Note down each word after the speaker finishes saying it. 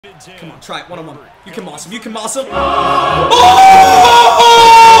Come on, try it. One-on-one. You can moss him. You can moss him. Oh!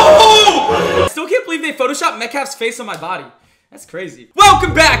 Still can't believe they photoshopped Metcalf's face on my body. That's crazy.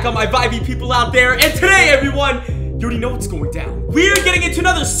 Welcome back, all my VIBEY people out there. And today, everyone, you already know what's going down. We're getting into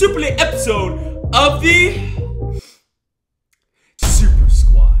another super lit episode of the Super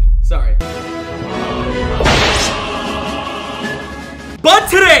Squad. Sorry. But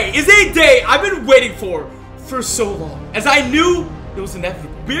today is a day I've been waiting for so long, as I knew it was inevitable.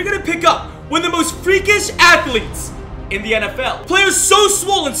 We're gonna pick up one of the most freakish athletes in the NFL. Players so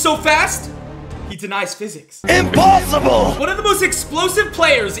swole and so fast, he denies physics. Impossible! One of the most explosive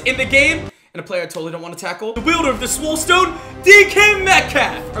players in the game, and a player I totally don't want to tackle. The wielder of the Swole Stone, DK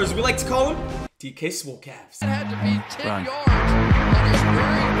Metcalf, or as we like to call him, DK Swolecalves. It had to be 10 yards.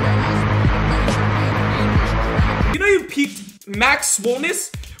 You know you peaked max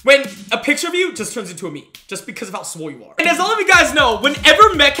swollenness when a picture of you just turns into a meme, just because of how swole you are. And as all of you guys know,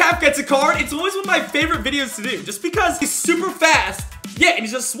 whenever Metcalf gets a card, it's always one of my favorite videos to do, just because he's super fast. Yeah, and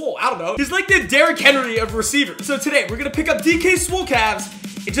he's just swole. I don't know. He's like the Derrick Henry of receivers. So today, we're gonna pick up DK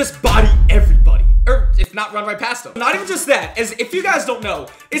Swolecalves and just body everybody. Or if not, run right past them. Not even just that, as if you guys don't know,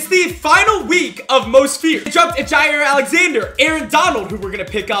 it's the final week of Most Feared. It dropped a Jair Alexander, Aaron Donald, who we're gonna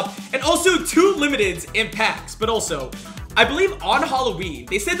pick up, and also 2 limiteds in packs. But also, I believe on Halloween,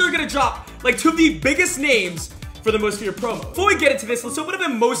 they said they're gonna drop like 2 of the biggest names for the Most Feared promo. Before we get into this, let's open up a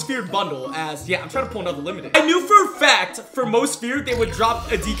Most Feared bundle as, yeah, I'm trying to pull another limited. I knew for a fact for Most Feared they would drop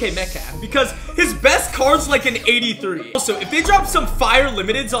a DK Metcalf because his best card's like an 83. Also, if they drop some fire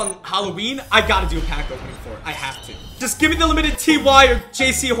limiteds on Halloween, I gotta do a pack opening for it. I have to. Just give me the limited TY or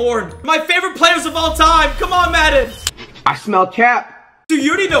JC Horn. My favorite players of all time. Come on, Madden. I smell cap. So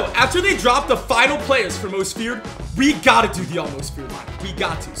you already know, after they drop the final players for Most Feared, we gotta do the Almost Feared lineup. We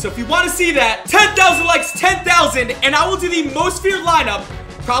got to. So if you want to see that, 10,000 likes, 10,000, and I will do the Most Feared lineup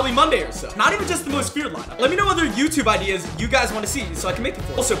probably Monday or so. Not even just the Most Feared lineup. Let me know other YouTube ideas you guys want to see so I can make them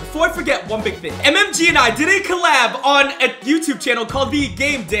for you. Also, before I forget, one big thing. MMG and I did a collab on a YouTube channel called The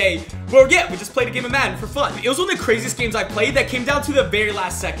Game Day, where, yeah, we just played a game of Madden for fun. It was one of the craziest games I played that came down to the very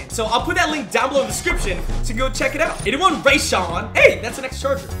last second. So I'll put that link down below in the description so you can go check it out. 81 Rayshawn. Hey, that's an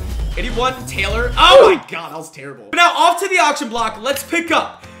ex-Charger. 81 Taylor. Oh my god, that was terrible. But now off to the auction block. Let's pick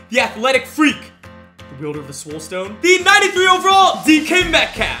up the athletic freak, the wielder of the Swole Stone, the 93 overall DK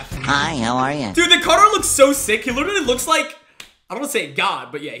Metcalf. Hi, how are you? Dude, the card art looks so sick. He literally looks like, I don't want to say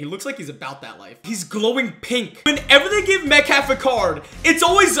God, but yeah, he looks like he's about that life. He's glowing pink. Whenever they give Metcalf a card, it's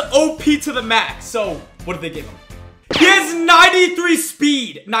always OP to the max. So what did they give him? He has 93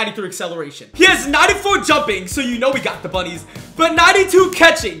 speed, 93 acceleration. He has 94 jumping, so you know we got the bunnies, but 92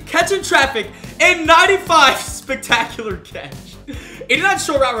 catching traffic, and 95 spectacular catch. 89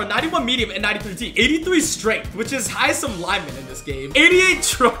 short route run, 91 medium, and 93 T. 83 strength, which is high as some linemen in this game. 88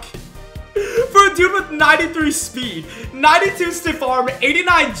 trucking. For a dude with 93 speed, 92 stiff arm,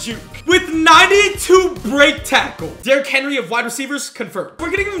 89 juke, with 92 break tackle. Derrick Henry of wide receivers, confirmed. We're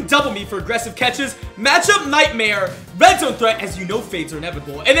gonna give him double me for aggressive catches, matchup nightmare, red zone threat, as you know fades are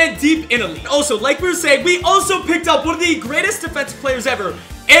inevitable, and then deep in elite. Also, like we were saying, we also picked up one of the greatest defensive players ever,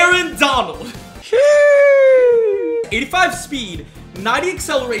 Aaron Donald. 85 speed, 90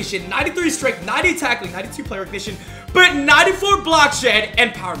 acceleration, 93 strength, 90 tackling, 92 player recognition, but 94 block shed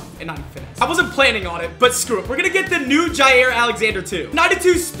and power move and 90 finesse. I wasn't planning on it, but screw it. We're gonna get the new Jair Alexander too.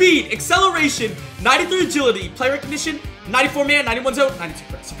 92 speed, acceleration, 93 agility, player recognition, 94 man, 91 zone, 92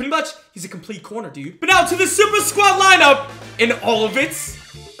 press. So pretty much, he's a complete corner, dude. But now to the Super Squad lineup in all of its,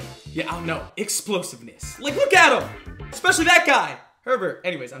 yeah, I don't know, explosiveness. Like, look at him, especially that guy. Herbert.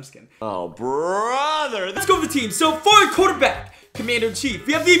 Anyways, I'm just kidding. Oh, brother. Let's go with the team. So for a quarterback, Commander-in-Chief,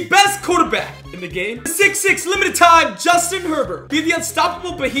 we have the best quarterback in the game. 6'6", limited time, Justin Herbert. We have the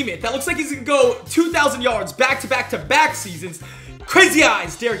unstoppable behemoth that looks like he's gonna go 2,000 yards back-to-back-to-back seasons. Crazy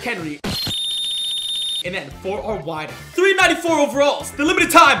eyes, Derrick Henry. And then for our wide, 394 overalls, the limited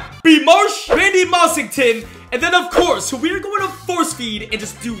time, B. Marsh, Randy Mossington, and then of course, who we're going to force feed and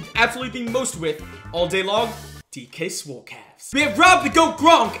just do absolutely the most with all day long, DK Swolecalves. We have Rob the Goat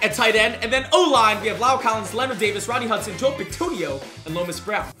Gronk at tight end, and then O-line, we have Lyle Collins, Leonard Davis, Rodney Hudson, Joe Pictonio, and Lomas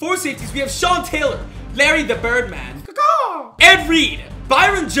Brown. For safeties, we have Sean Taylor, Larry the Birdman, Ed Reed,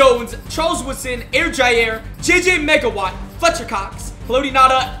 Byron Jones, Charles Woodson, Air Jair, JJ Megawatt, Fletcher Cox, Haloti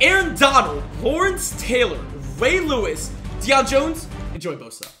Nada, Aaron Donald, Lawrence Taylor, Ray Lewis, Deion Jones, and Joey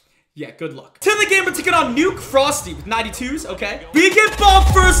Bosa. Yeah, good luck. To the game, we're taking on Nuke Frosty with 92s, okay? We get ball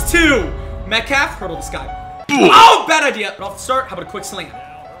first two. Metcalf, hurdle this guy. Oh, bad idea. But off the start, how about a quick sling?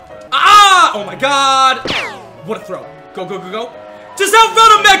 Ah! Oh my god. What a throw. Go, go, go, go. Just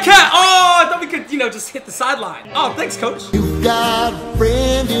outrun him, Metcalf! Oh, I thought we could, you know, just hit the sideline. Oh, thanks, coach. You got a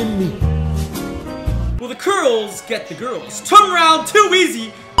friend in me. Well, the curls get the girls. Turn around, too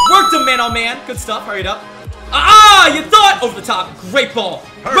easy. Worked him man on man. Good stuff, hurried up. You thought! Over the top. Great ball.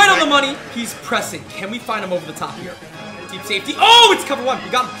 Perfect. Right on the money. He's pressing. Can we find him over the top here? Deep safety. Oh, it's cover one. We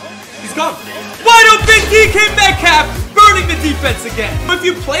got him. He's gone. Wide open DK Metcalf. Burning the defense again. But if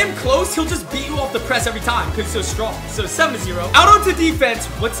you play him close, he'll just beat you off the press every time because he's so strong. So 7-0. Out onto defense.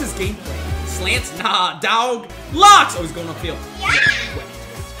 What's his game plan? Slants? Nah, dog. Locks. Oh, he's going upfield.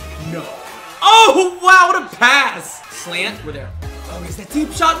 No. Oh, wow, what a pass. Slant. We're there. Oh, is that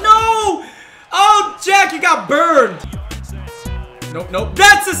deep shot? No. Oh, Jack, you got burned. Nope, nope.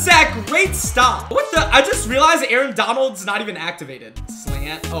 That's a sack. Great stop. What the? I just realized Aaron Donald's not even activated.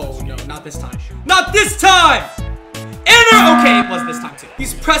 Slant. Oh, no, not this time. Not this time. Enter. Okay, it was this time, too.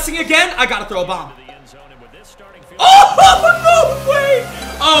 He's pressing again. I gotta throw a bomb. Oh, no way.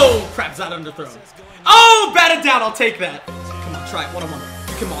 Oh, crap's not underthrown. Oh, bat it down. I'll take that. Come on, try it. One-on-one.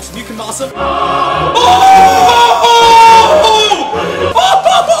 You can moss him. You can moss him.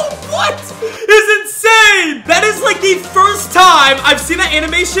 What is insane? That is like the first time I've seen that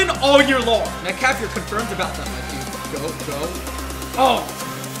animation all year long. Metcalf, you're confirmed about that, my dude. Go. Oh.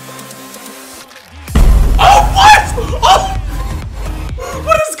 Oh, what? Oh.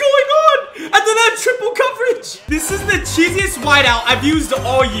 What is going on? And then that triple coverage. This is the cheesiest wideout I've used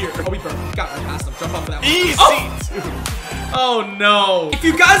all year. Oh, we burned. Got right past him. Jump off for that one. Easy. Oh no. If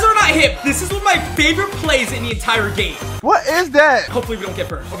you guys are not hip, this is one of my favorite plays in the entire game. What is that? Hopefully we don't get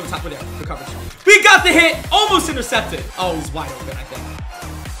burned. Over the top, we're there. Good coverage. We got the hit. Almost intercepted. Oh, he's wide open, I think.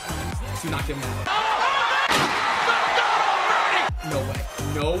 Do not give him that. No way.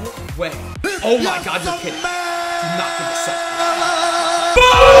 No way. Oh my god, you're kidding. Do not give this up.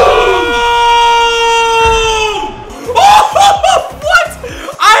 Boom! Oh, what?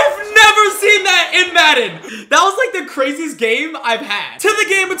 I've never seen that in Madden. That was like the craziest game I've had. To the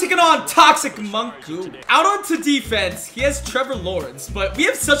game, we're taking on Toxic Monk. Out onto defense, he has Trevor Lawrence, but we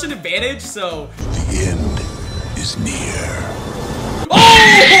have such an advantage, so... The end is near.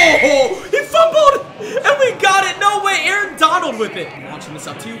 Oh! He fumbled! And we got it! No way! Aaron Donald with it. I'm launching this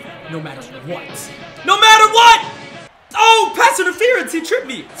up to you no matter what. No matter what! Oh! Pass interference! He tripped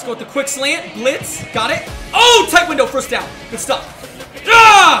me. Let's go with the quick slant. Blitz. Got it. Oh! Tight window. First down. Good stuff.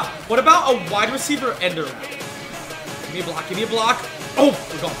 Ah! What about a wide receiver ender? Give me a block. Give me a block. Oh!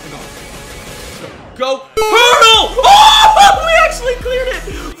 We're gone. We're gone. Go. Hurdle! Oh! We actually cleared it!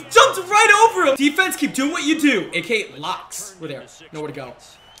 Jumped right over him! Defense, keep doing what you do. AK locks. We're there. Nowhere to go.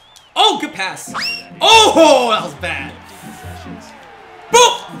 Oh, good pass. Oh, that was bad.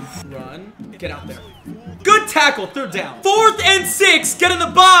 Boom! Run. Get out there. Good tackle. Third down. 4th and 6. Get in the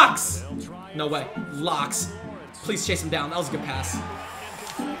box. No way. Locks. Please chase him down. That was a good pass.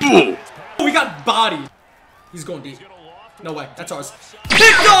 Oh, we got bodied. He's going deep. No way. That's ours.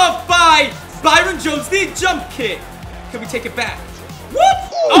 Picked off by Byron Jones. The jump kick. Can we take it back?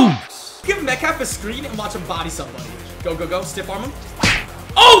 Whoop! Oh! Give Metcalf a screen and watch him body somebody. Go, go, go. Stiff arm him.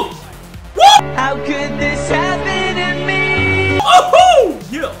 Oh! Whoop! How could this happen to me? Oh!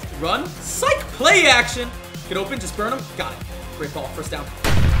 Yeah. Run. Psych. Play action. Get open. Just burn him. Got it. Great ball. First down.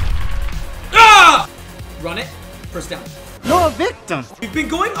 Ah! Run it. First down. You're a victim. We've been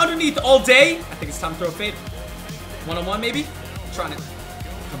going underneath all day. I think it's time to throw a fade. One-on-one, maybe? I'm trying to.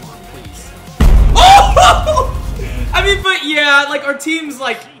 Come on, please. Oh! I mean, but yeah, like our team's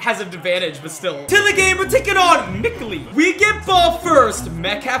like has an advantage, but still. To the game, we're taking on Mickley. We get ball first.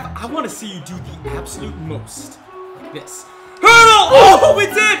 Metcalf, I want to see you do the absolute most. Like this. Hurdle! Oh, we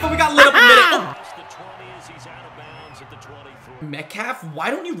did, but we got lit up a minute. Oh. Metcalf, why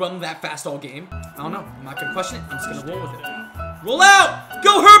don't you run that fast all game? I don't know. I'm not gonna question it. I'm just gonna roll with it. Roll out!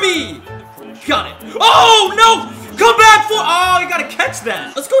 Go, Herbie! Got it. Oh, no! Come back for... Oh, you gotta catch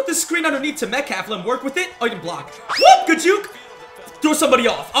that. Let's go with the screen underneath to Metcalf. Let him work with it. Oh, you can block. Whoop! Good juke. Throw somebody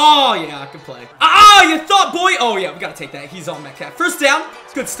off. Oh, yeah, good play. You thought, boy. Oh, yeah, we gotta take that. He's on Metcalf. First down.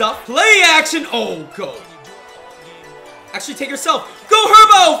 Good stuff. Play action. Oh, go. Actually, take yourself. Go,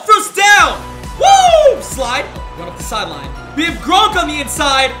 Herbo! First down! Woo! Slide. Oh, run up the sideline. We have Gronk on the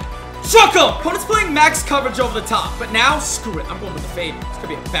inside. Chuck him! Opponent's playing max coverage over the top. But now, screw it. I'm going with the fade. It's gonna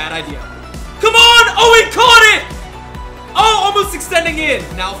be a bad idea. Come on! Oh, he caught it! Oh, almost extending in.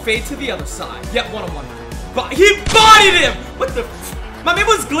 Now fade to the other side. Yep, one-on-one. But he bodied him! What the... My man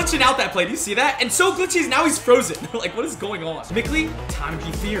was glitching out that play. Do you see that? And so glitchy, now he's frozen. Like, what is going on? Mickley, time to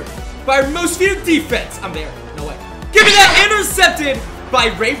be feared. By Most Feared Defense. I'm there. No way. Give me that! Intercepted by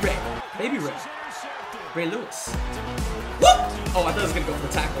Ray. Baby Ray. Ray Lewis. Whoop! Oh, I thought I was going to go for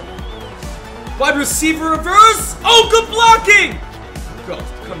the tackle. Wide receiver reverse. Oh, good blocking. Go.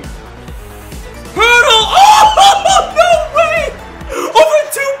 Come here. Hurdle! Oh, no way! Over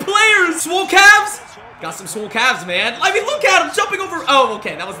 2 players! Swolecalves? Got some Swolecalves, man. I mean, look at him jumping over. Oh,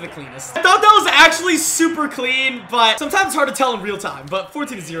 okay. That wasn't the cleanest. I thought that was actually super clean, but sometimes it's hard to tell in real time. But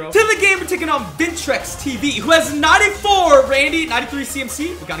 14-0. To the game, we're taking on Vintrex TV, who has 94 Randy, 93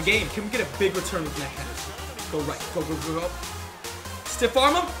 CMC. We got a game. Can we get a big return with Metcalf? Go right. Go, go, go, go. Stiff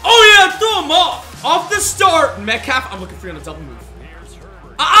arm him. Oh, yeah. Throw him off. Off the start. Metcalf, I'm looking for you on a double move.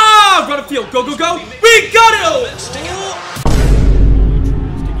 Ah! Run a field. Go, go, go. We got it. Oh.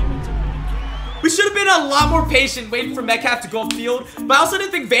 We should have been a lot more patient waiting for Metcalf to go off field, but I also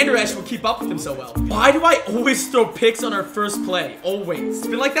didn't think Van Der Esch would keep up with him so well. Why do I always throw picks on our first play? Always. It's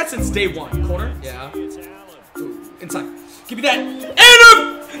been like that since day 1. Corner? Yeah. Ooh, inside. Give me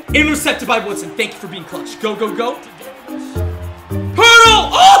that. Intercepted by Woodson. Thank you for being clutch. Go, go, go. Hurdle!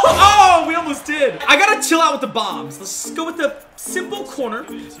 Oh, we almost did. I gotta chill out with the bombs. Let's go with the simple corner.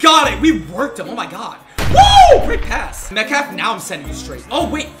 Got it. We worked him. Oh my god. Woo! Great pass. Metcalf, now I'm sending you straight. Oh,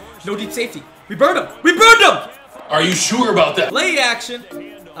 wait. No deep safety. We burned him. We burned him. Are you sure about that? Play action.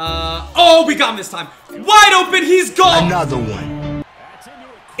 Oh, we got him this time. Wide open. He's gone. Another one.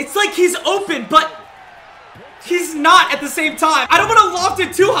 It's like he's open, but he's not at the same time. I don't want to loft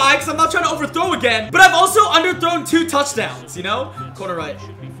it too high because I'm not trying to overthrow again. But I've also underthrown 2 touchdowns, you know? Corner right.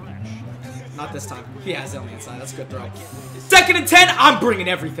 Not this time. He has it on the inside. That's a good throw. 2nd and 10. I'm bringing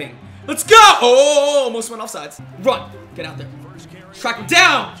everything. Let's go. Oh, almost went offsides. Run. Get out there. Track him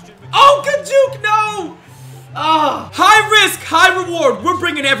down. Oh, good juke. No. High risk, high reward. We're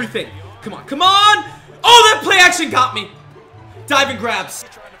bringing everything. Come on. Come on. Oh, that play action got me. Diving grabs.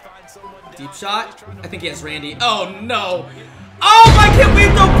 Deep shot. I think he has Randy. Oh, no. Oh, why can't we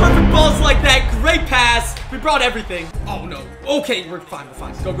throw perfect balls like that? Great pass. We brought everything. Oh, no. Okay, we're fine. We're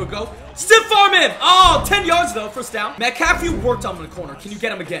fine. Go, go, go. Stiff arm him. Oh, 10 yards, though. First down. Metcalf, you worked on him in the corner. Can you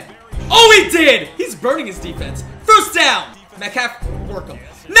get him again? Oh, he did. He's burning his defense. First down. Metcalf, work him.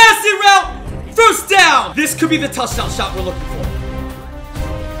 Nasty route. First down. This could be the touchdown shot we're looking for.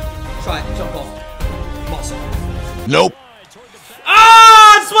 Try it. Jump off. Muscle. Nope.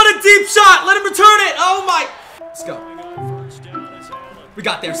 Ah, I just want a deep shot. Let him return it. Oh, my. Let's go. We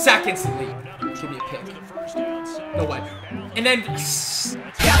got there. Sack instantly. Give me a pick. No way. And then.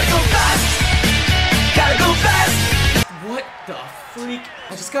 Gotta go fast. Gotta go fast. What the freak?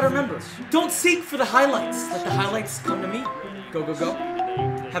 I just gotta remember. Don't seek for the highlights. Let the highlights come to me. Go, go, go.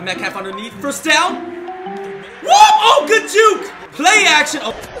 Have Metcalf underneath. First down. Whoa! Oh, good juke. Play action.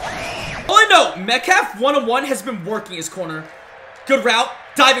 Oh. All I know, Metcalf 1-on-1 has been working his corner. Good route.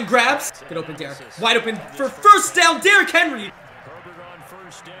 Diving grabs. Get open, Derek. Wide open for first down. Derrick Henry.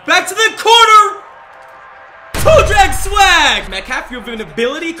 Back to the corner. Toe drag swag. Metcalf, you have an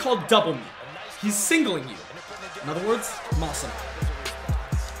ability called double me. He's singling you. In other words, awesome.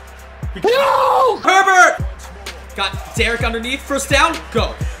 No! Herbert! Got Derek underneath. First down.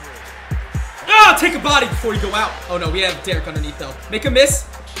 Go. Ah, take a body before you go out. Oh, no. We have Derek underneath, though. Make a miss.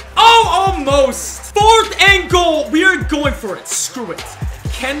 Oh, almost. 4th and goal. We are going for it. Screw it.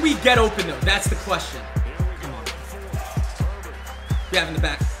 Can we get open, though? That's the question. Come on. We have in the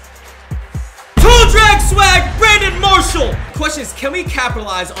back. Toe drag swag. Brandon Marshall. Question is, can we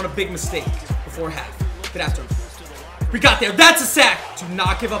capitalize on a big mistake before half? Get after him. We got there. That's a sack. Do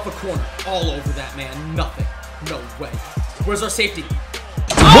not give up a corner. All over that, man. Nothing. No way. Where's our safety?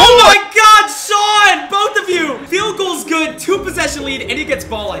 Oh my god, Sean! Both of you! Field goal's good. 2 possession lead, and he gets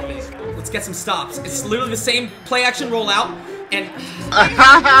ball, I think. Let's get some stops. It's literally the same play action rollout, and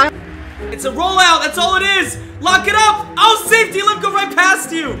it's a rollout. That's all it is. Lock it up. Oh, safety. Let him go right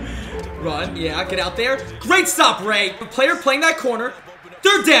past you. Run. Yeah, get out there. Great stop, Ray. The player playing that corner.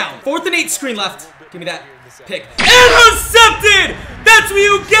 3rd down. 4th and 8. Screen left. Give me that. Pick. Intercepted! That's what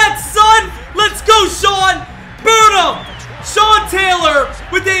you get, son! Let's go, Sean! Burn him! Sean Taylor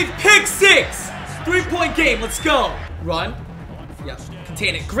with a pick 6. 3-point game. Let's go. Run. Yeah.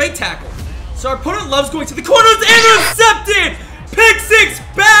 Contain it. Great tackle. So our opponent loves going to the corners. Intercepted! Pick 6.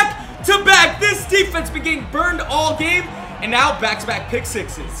 Back to back. This defense been getting burned all game. And now back-to-back pick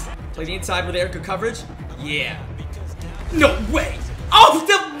 6s. Play the inside with Eric. Good coverage. Yeah. No way. Oh,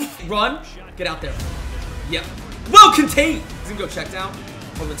 the run. Get out there. Yep. Well contained. He's gonna go check down.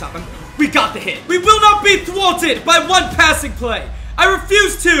 Over the top. We got the hit. We will not be thwarted by 1 passing play. I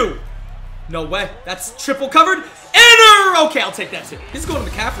refuse to. No way. That's triple covered. Enter. Okay, I'll take that too. He's going to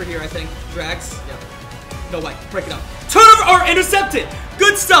McCaffrey here, I think. Drags. Yeah. No way. Break it up. Turnover or intercepted.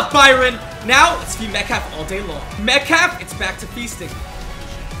 Good stuff, Byron. Now, let's feed Metcalf all day long. Metcalf, it's back to feasting.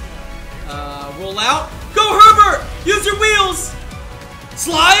 Roll out. Go, Herbert. Use your wheels.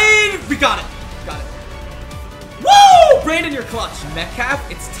 Slide. We got it. Got it. Woo! Brandon, you're clutch. Metcalf,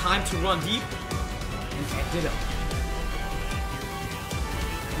 it's time to run deep. And end it up.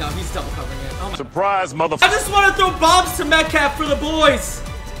 No, he's double covering it. Oh my. Surprise, motherfucker. I just want to throw bombs to Metcalf for the boys.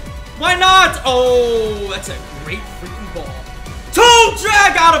 Why not? Oh, that's a great freaking ball. Toe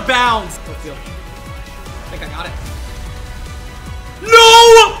drag out of bounds. Don't feel. I think I got it.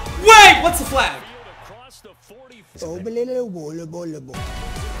 No way. What's the flag?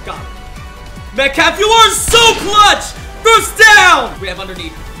 Got it. Metcalf, you are so clutch. First down. We have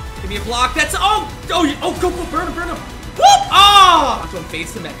underneath. Give me a block. That's go, burn him. Whoop! Ah! I'm going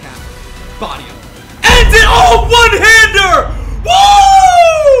face to Metcalf. Body him. End it! Oh, one-hander!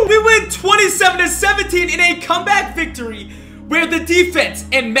 Woo! We win 27-17 in a comeback victory where the defense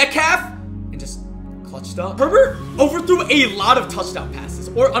and Metcalf just clutched up. Herbert overthrew a lot of touchdown passes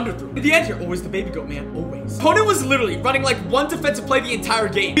or underthrew. In the end here, always the baby goat, man. Always. Opponent was literally running like one defensive play the entire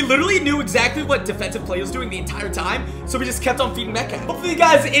game. We literally knew exactly what defensive play was doing the entire time, so we just kept on feeding Metcalf. Hopefully you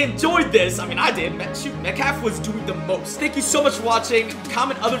guys enjoyed this. I mean, I did. Metcalf was doing the most. Thank you so much for watching.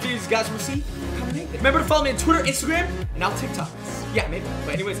 Comment other videos you guys want to see. Remember to follow me on Twitter, Instagram, and now TikTok. Yeah, maybe.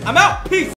 But anyways, I'm out. Peace.